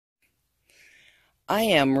I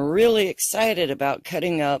am really excited about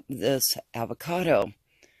cutting up this avocado,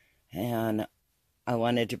 and I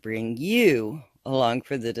wanted to bring you along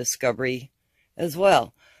for the discovery as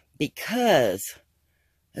well, because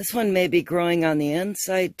this one may be growing on the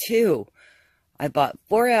inside too. I bought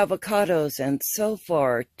 4 avocados, and so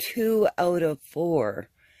far 2 out of 4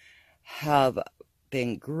 have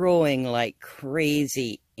been growing like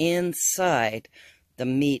crazy inside the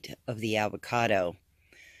meat of the avocado.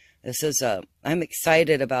 I'm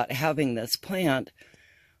excited about having this plant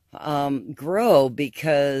grow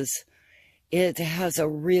because it has a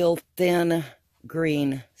real thin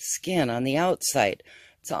green skin on the outside.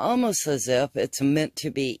 It's almost as if it's meant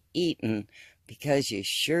to be eaten, because you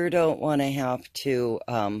sure don't want to have to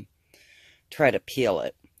try to peel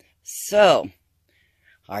it. So,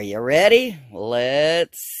 are you ready?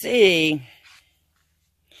 Let's see.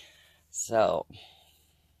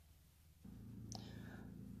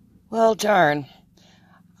 Well, darn,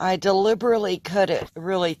 I deliberately cut it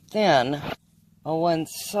really thin on one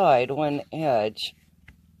side, one edge,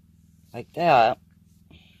 like that,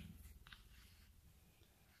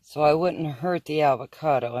 so I wouldn't hurt the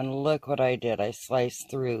avocado. And look what I did. I sliced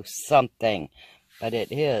through something, but it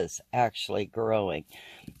is actually growing.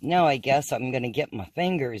 Now I guess I'm going to get my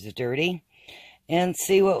fingers dirty and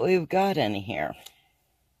see what we've got in here.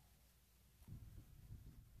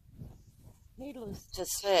 Needless to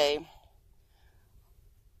say,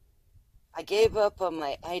 I gave up on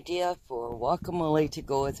my idea for guacamole to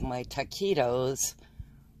go with my taquitos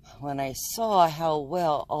when I saw how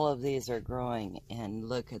well all of these are growing. And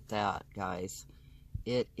look at that, guys.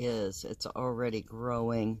 It's already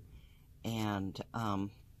growing. And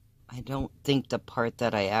I don't think the part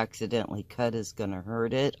that I accidentally cut is going to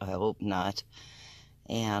hurt it. I hope not.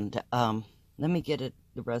 And let me get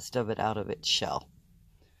the rest of it out of its shell.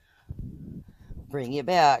 Bring you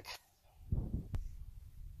back.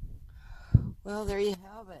 Well, there you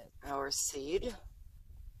have it, our seed,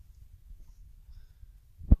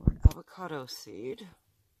 or avocado seed,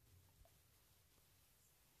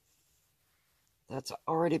 that's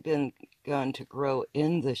already begun to grow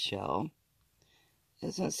in the shell.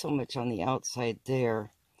 Isn't so much on the outside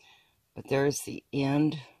there, but there's the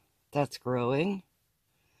end that's growing,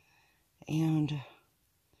 and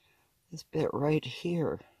this bit right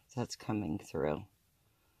here that's coming through.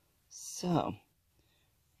 So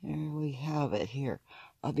here we have it here.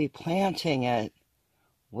 I'll be planting it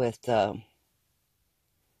with the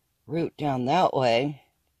root down that way,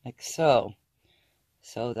 like so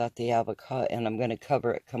that the avocado, and I'm going to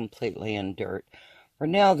cover it completely in dirt. For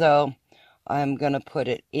now, though, I'm going to put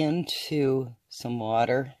it into some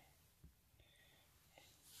water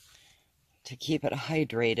to keep it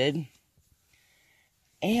hydrated.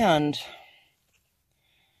 And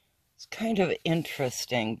it's kind of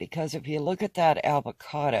interesting, because if you look at that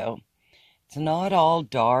avocado, it's not all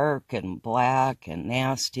dark and black and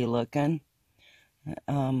nasty looking.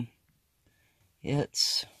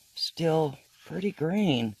 It's still pretty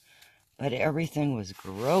green, but everything was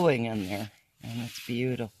growing in there, and it's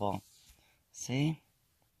beautiful. See?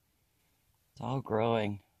 It's all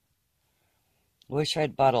growing. Wish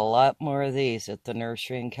I'd bought a lot more of these at the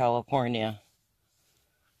nursery in California,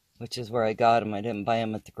 which is where I got them. I didn't buy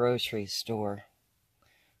them at the grocery store.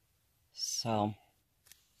 So,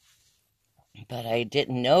 but I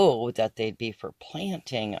didn't know that they'd be for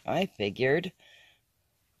planting. I figured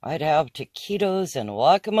I'd have taquitos and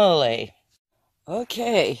guacamole.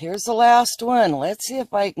 Okay, here's the last one. Let's see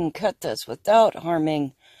if I can cut this without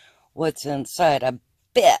harming what's inside. I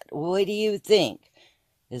bet. What do you think?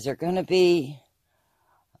 Is there going to be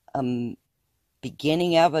a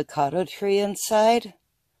beginning avocado tree inside?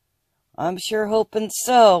 I'm sure hoping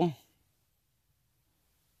so.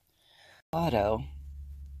 Avocado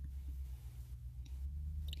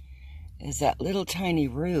is that little tiny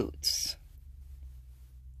roots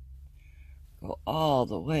go all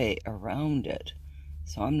the way around it.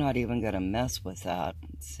 So I'm not even going to mess with that.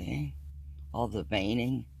 See? All the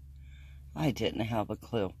veining. I didn't have a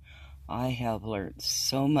clue. I have learned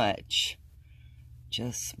so much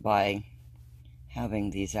just by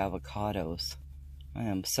having these avocados. I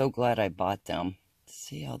am so glad I bought them.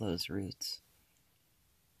 See all those roots?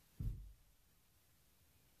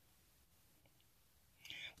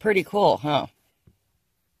 Pretty cool, huh?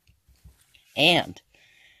 And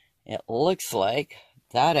it looks like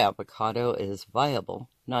that avocado is viable.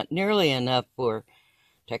 Not nearly enough for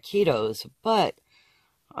taquitos, but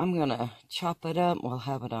I'm going to chop it up. We'll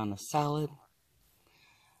have it on a salad.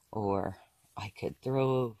 Or I could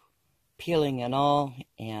throw peeling and all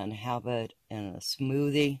and have it in a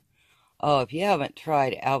smoothie. Oh, if you haven't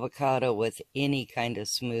tried avocado with any kind of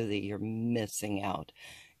smoothie, you're missing out.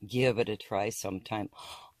 Give it a try sometime.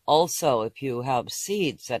 Also, if you have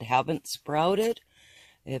seeds that haven't sprouted,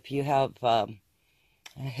 if you have a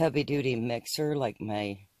heavy-duty mixer like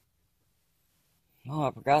oh,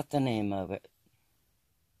 I forgot the name of it.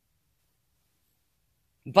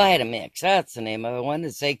 Vitamix, that's the name of it. I wanted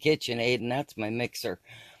to say KitchenAid, and that's my mixer.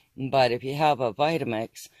 But if you have a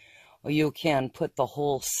Vitamix, you can put the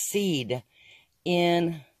whole seed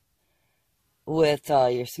in with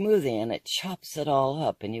your smoothie, and it chops it all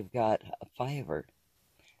up, and you've got fiber.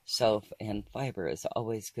 So, and fiber is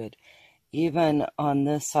always good. Even on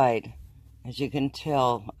this side, as you can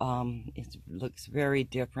tell, it looks very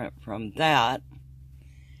different from that.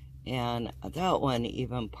 And that one,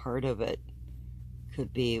 even part of it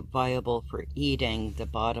could be viable for eating, the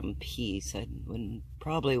bottom piece. I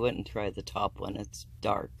probably wouldn't try the top one. It's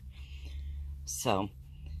dark. So,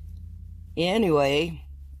 anyway,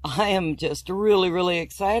 I am just really, really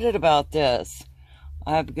excited about this.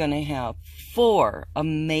 I'm going to have 4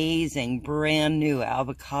 amazing brand new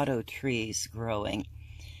avocado trees growing.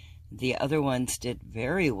 The other ones did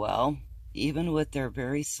very well, even with their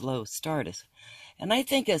very slow start. And I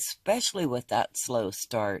think especially with that slow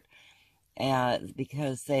start,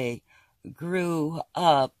 because they grew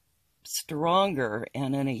up stronger,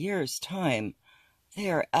 and in a year's time, they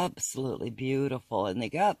are absolutely beautiful. And they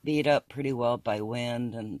got beat up pretty well by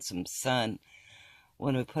wind and some sun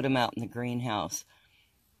when we put them out in the greenhouse.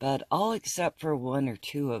 But all except for 1 or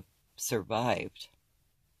 2 have survived.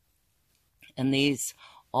 And these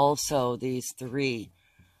 3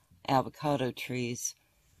 avocado trees,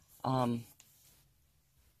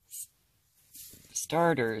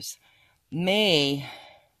 starters, may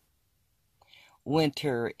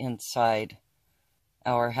winter inside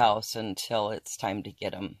our house until it's time to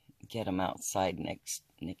get them outside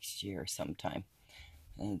next year sometime.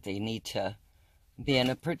 And they need to be in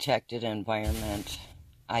a protected environment,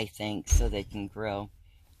 I think, so they can grow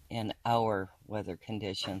in our weather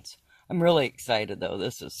conditions. I'm really excited, though.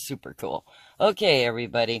 This is super cool. Okay,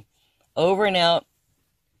 everybody. Over and out.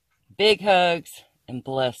 Big hugs and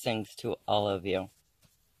blessings to all of you.